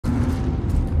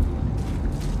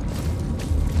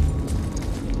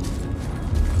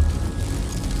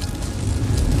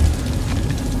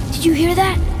Did you hear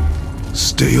that?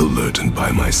 Stay alert and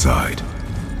by my side.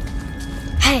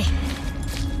 Hey,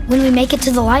 when we make it to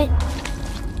the light,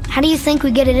 how do you think we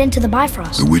get it into the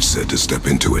Bifrost? The witch said to step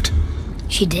into it.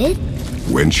 She did?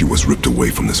 When she was ripped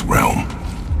away from this realm.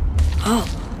 Oh,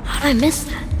 how'd I miss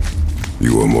that?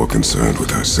 You are more concerned with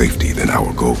her safety than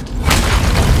our goal.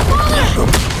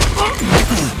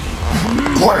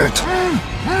 Quiet!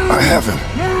 I have him.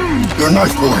 Your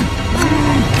knife boy.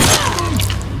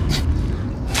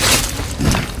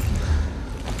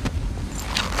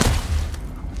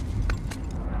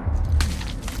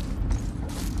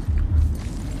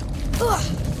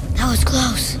 That was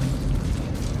close.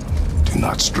 Do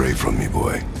not stray from me,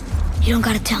 boy. You don't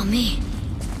gotta tell me.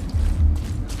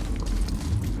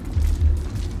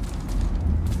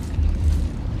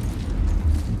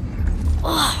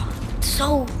 Oh,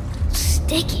 so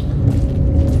sticky.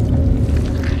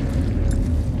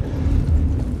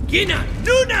 Gina!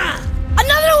 Luna!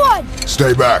 Another one!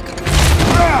 Stay back.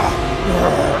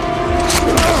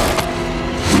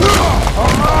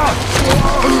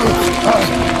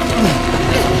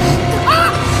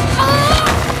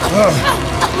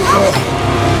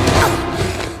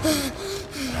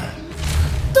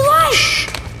 The light!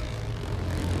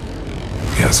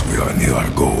 Yes, we are near our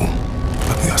goal,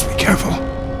 but we must be careful.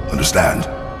 Understand?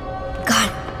 Got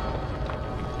it.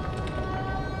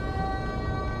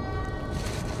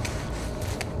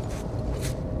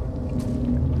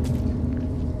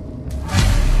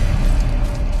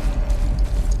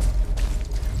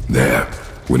 There.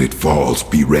 When it falls,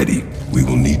 be ready. We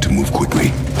will need to move quickly.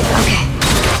 Okay.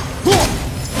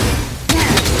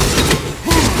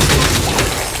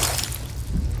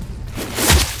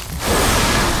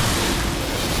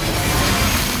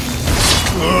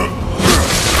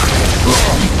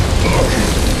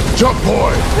 Jump,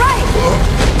 boy! Right!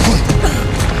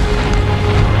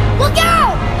 Look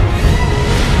out!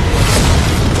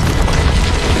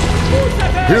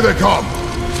 Here they come.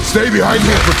 Stay behind me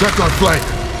and protect our flank.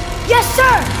 Yes,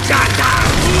 sir!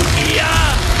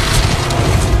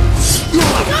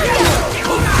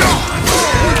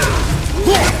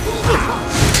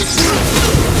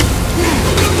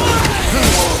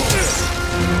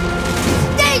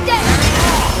 Stay there!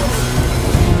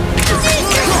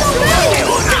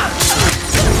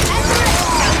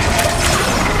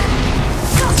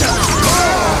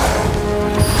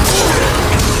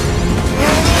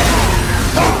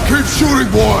 Keep shooting,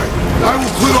 boy! I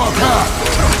will clear our path!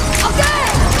 Okay!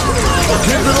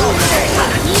 Keep it up!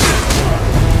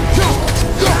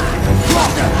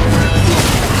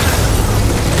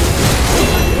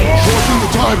 Shorten the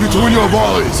time between your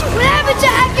volleys! What happened to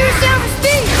accuracy over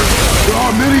speed? There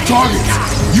are many targets!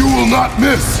 You will not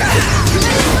miss!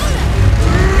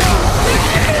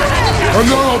 A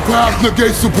narrow path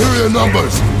negates superior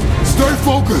numbers! Stay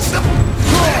focused!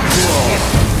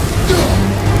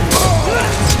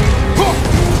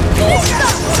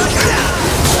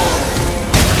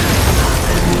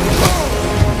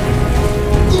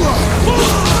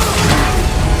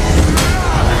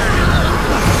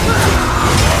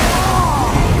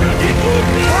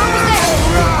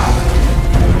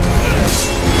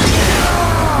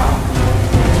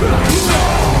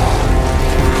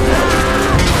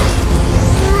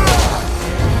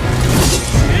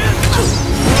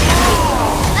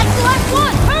 That's the last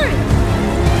one! Hurry!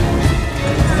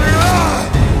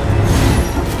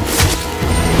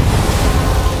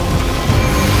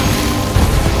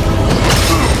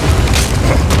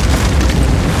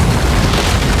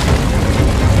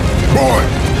 Boy!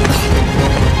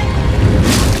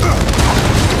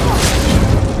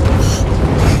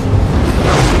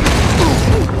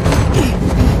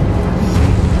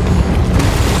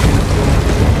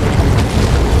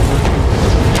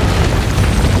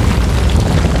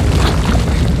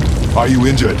 Are you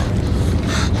injured?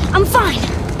 I'm fine.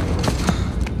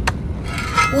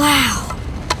 Wow.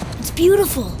 It's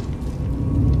beautiful.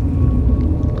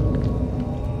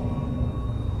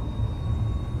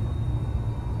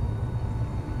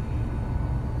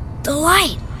 The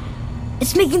light.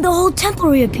 It's making the whole temple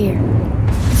reappear.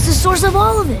 It's the source of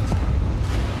all of it.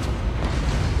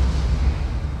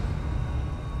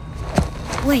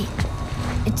 Wait.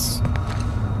 It's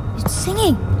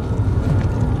singing.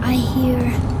 I hear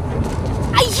her!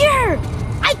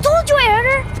 I told you I heard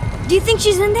her! Do you think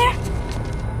she's in there?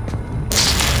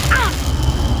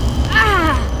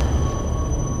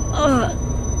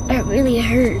 That really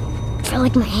hurt. I felt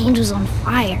like my hand was on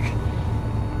fire.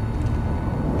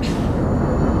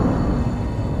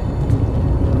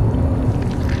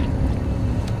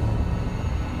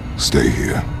 Stay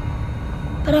here.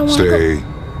 But I want to Stay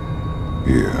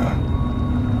here.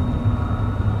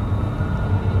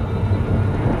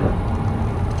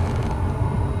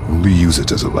 only use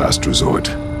it as a last resort.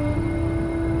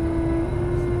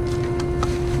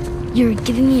 You're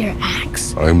giving me your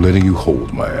axe? I'm letting you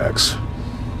hold my axe.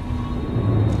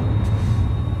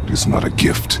 It is not a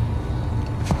gift.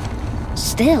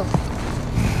 Still.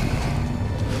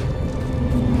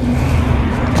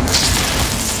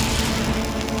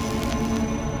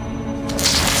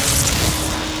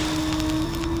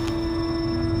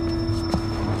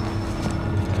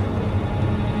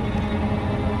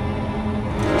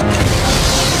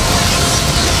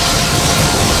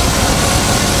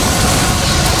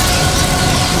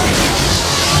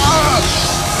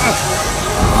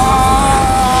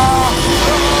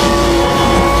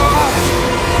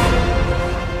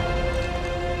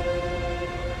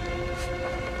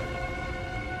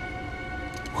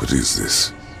 What is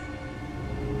this?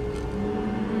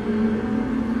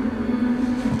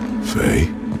 Faye?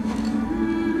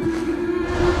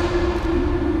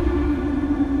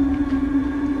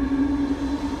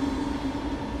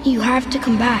 You have to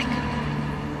come back.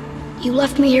 You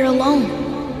left me here alone.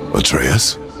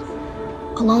 Atreus?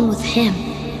 Alone with him.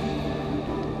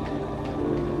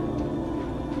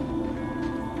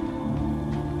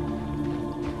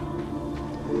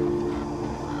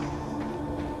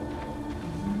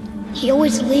 He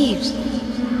always leaves.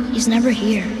 He's never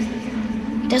here.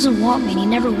 He doesn't want me and he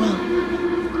never will.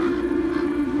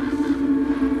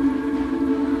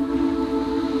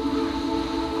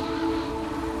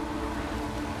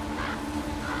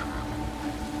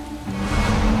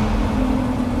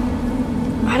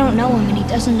 I don't know him and he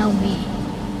doesn't know me.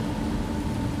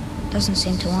 Doesn't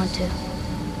seem to want to.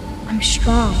 I'm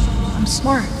strong. I'm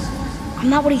smart. I'm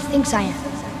not what he thinks I am.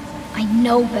 I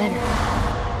know better.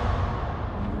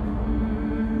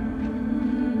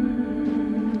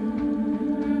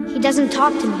 He doesn't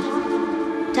talk to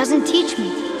me. Doesn't teach me.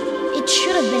 It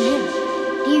should have been him.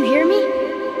 Do you hear me?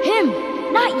 Him,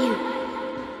 not you.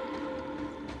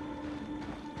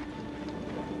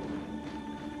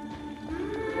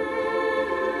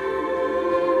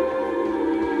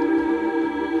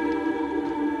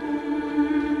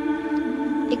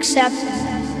 Except,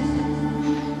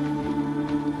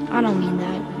 I don't mean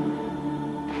that.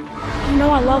 You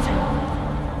know I love him.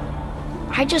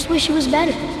 I just wish he was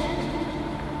better.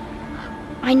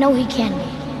 I know he can be.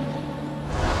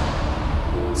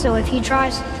 So if he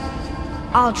tries,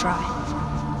 I'll try.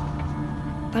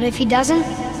 But if he doesn't,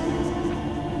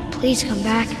 please come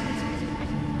back.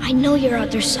 I know you're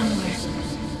out there somewhere.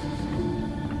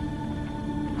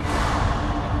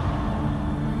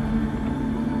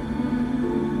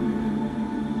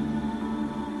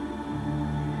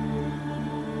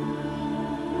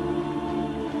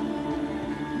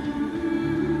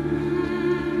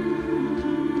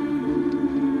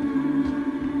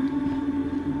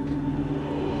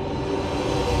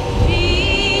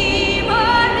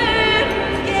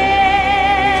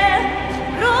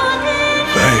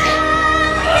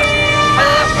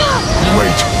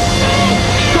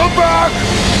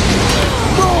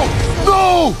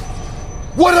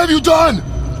 What have you done?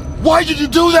 Why did you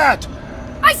do that?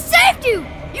 I saved you!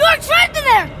 You were trapped in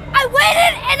there! I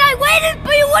waited and I waited,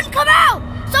 but you wouldn't come out!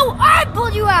 So I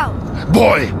pulled you out!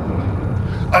 Boy,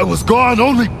 I was gone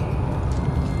only...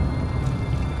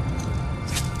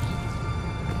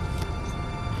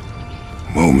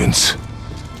 Moments.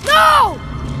 No!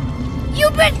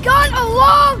 You've been gone a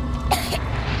long,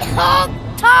 long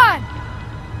time!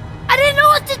 I didn't know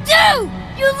what to do!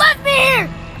 You left me here!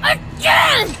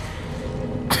 Again!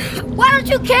 Why don't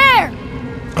you care?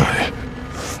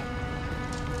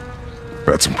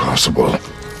 That's impossible.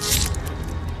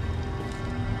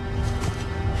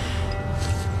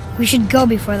 We should go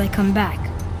before they come back.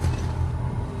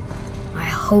 I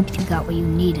hope you got what you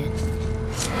needed.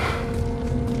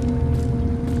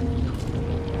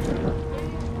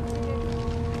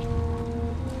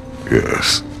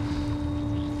 Yes.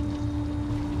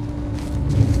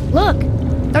 Look!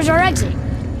 There's our exit.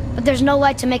 But there's no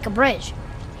light to make a bridge.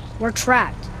 We're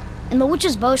trapped, and the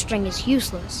witch's bowstring is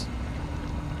useless.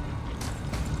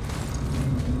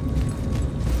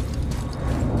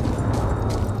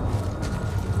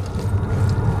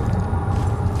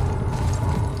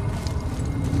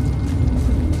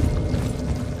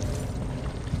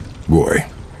 Boy,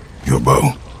 your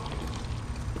bow.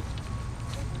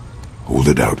 Hold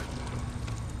it out.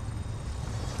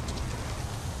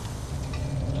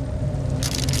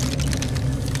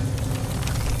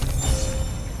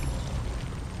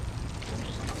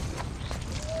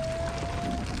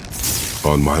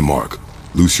 On my mark,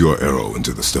 loose your arrow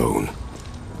into the stone.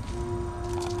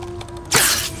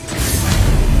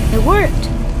 It worked.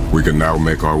 We can now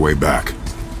make our way back.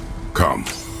 Come.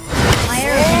 My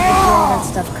arrow can't control all that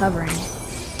stuff covering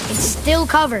it. It's still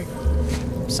covered.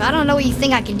 So I don't know what you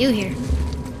think I can do here.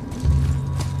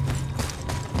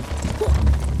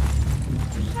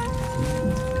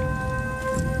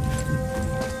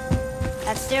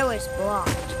 That stairway's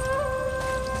blocked.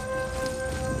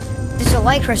 There's a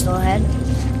light crystal ahead,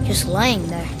 just laying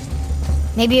there.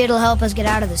 Maybe it'll help us get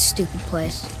out of this stupid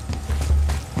place.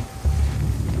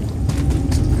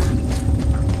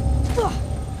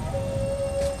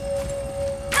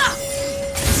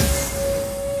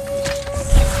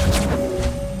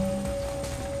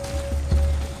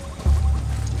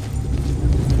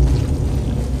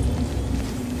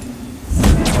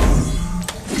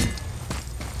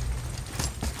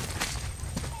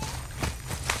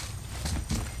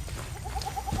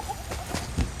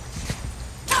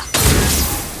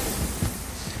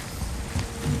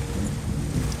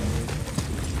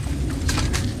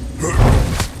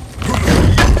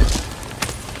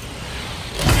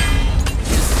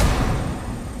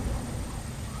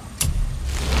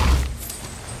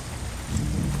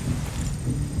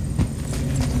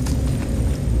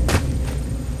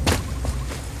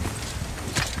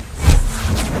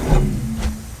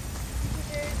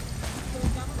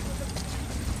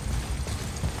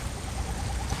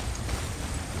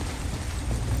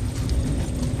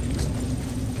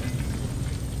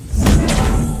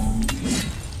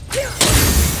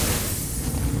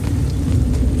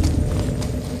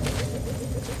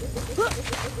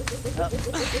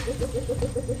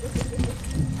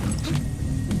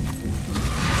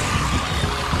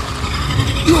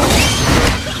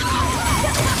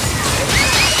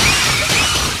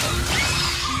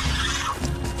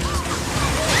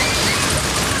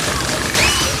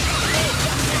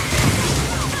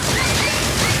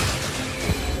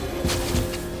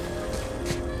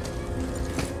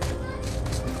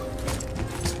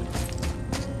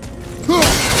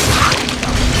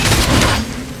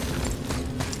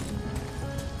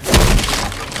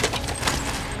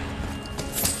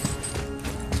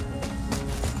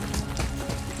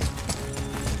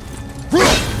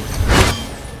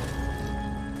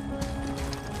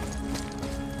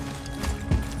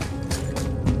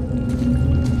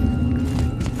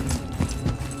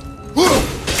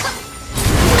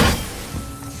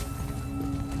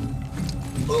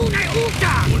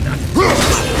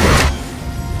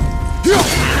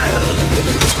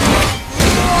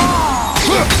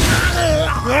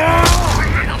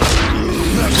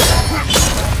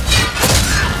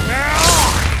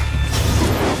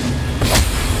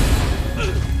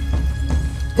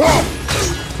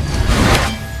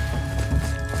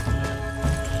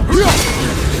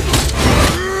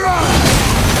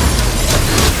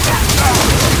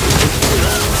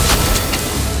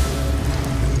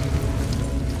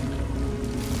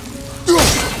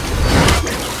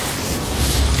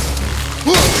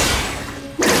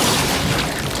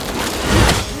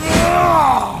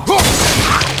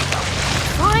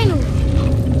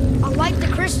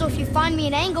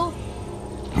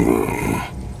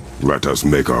 Let us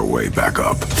make our way back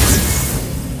up.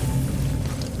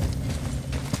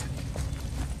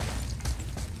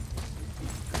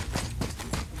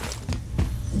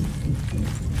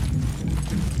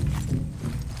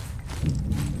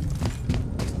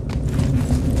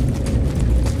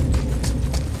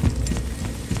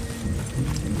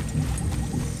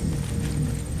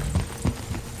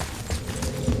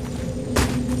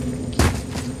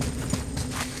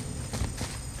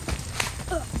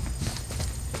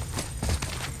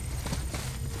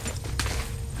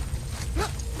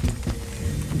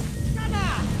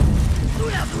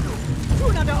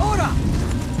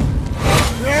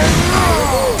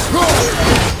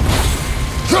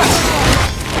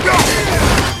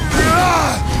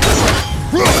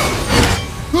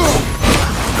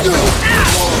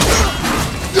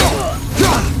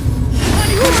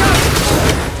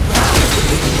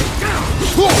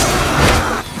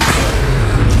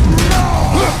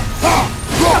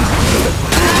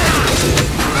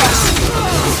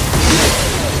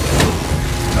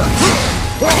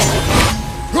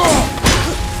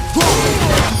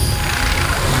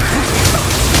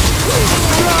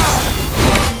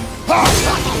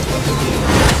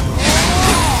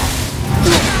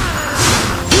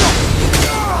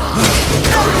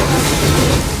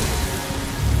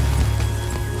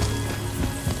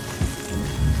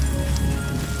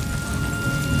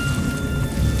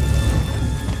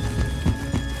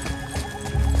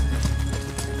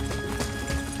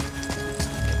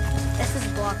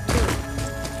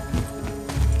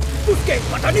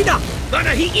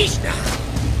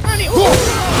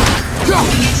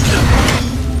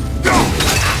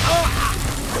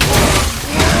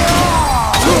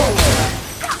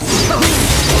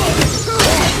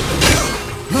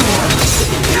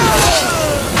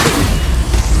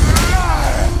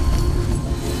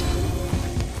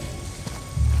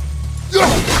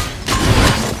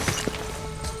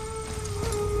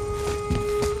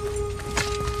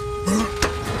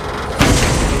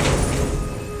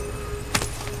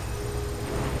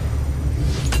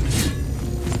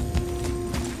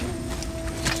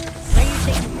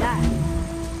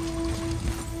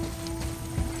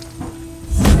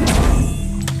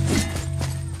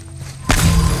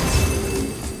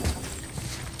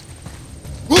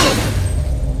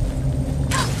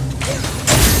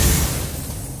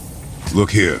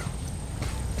 Look here.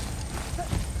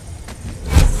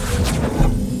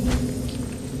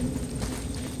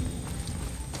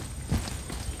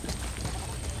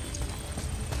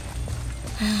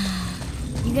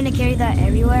 You gonna carry that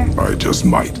everywhere? I just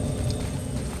might.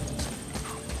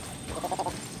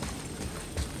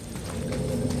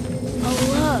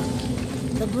 Oh,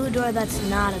 look. The blue door that's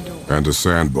not a door. And a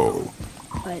sand bowl.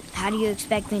 But how do you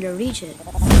expect me to reach it?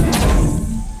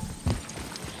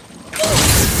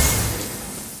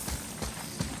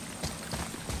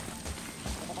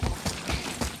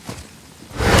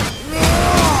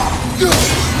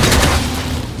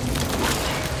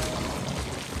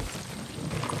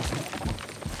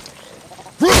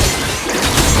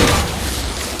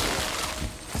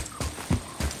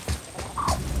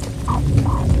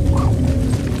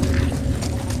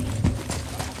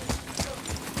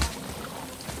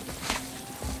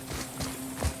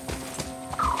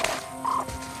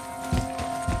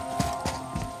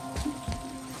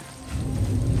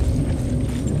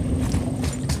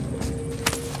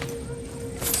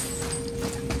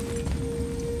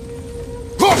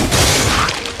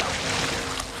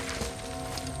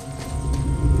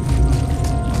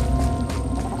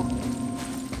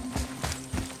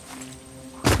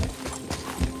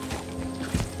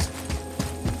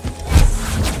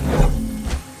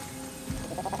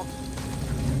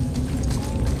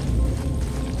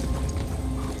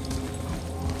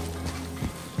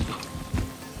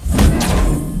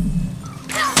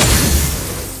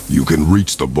 You can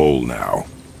reach the bowl now.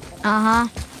 Uh-huh.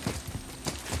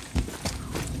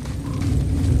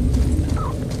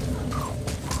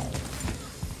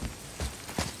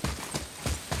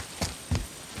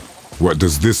 What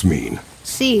does this mean?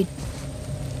 Seed.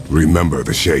 Remember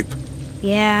the shape.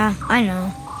 Yeah, I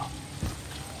know.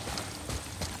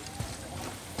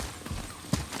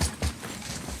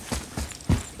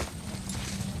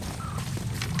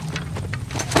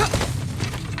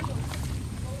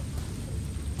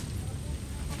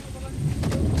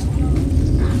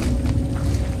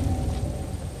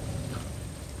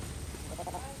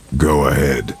 Go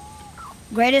ahead.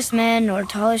 Greatest man or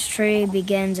tallest tree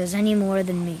begins as any more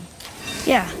than me.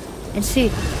 Yeah, it's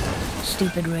seed.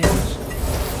 Stupid riddles.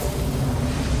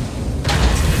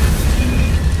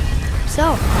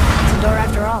 So, it's a door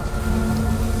after all.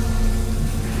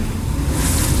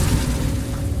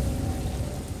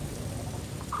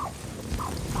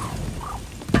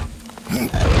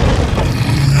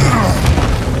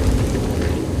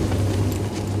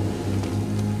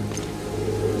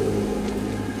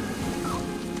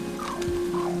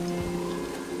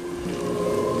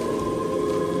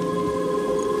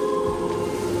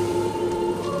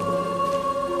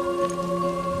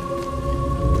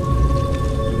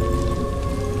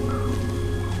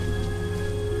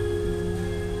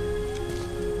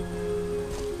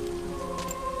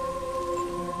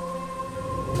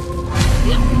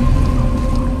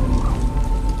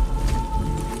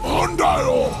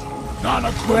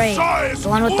 Great. The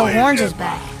one with the horns is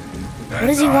back. What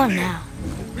does he want now?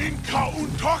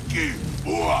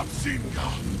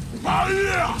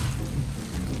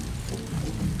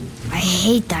 I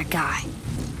hate that guy.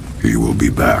 He will be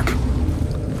back.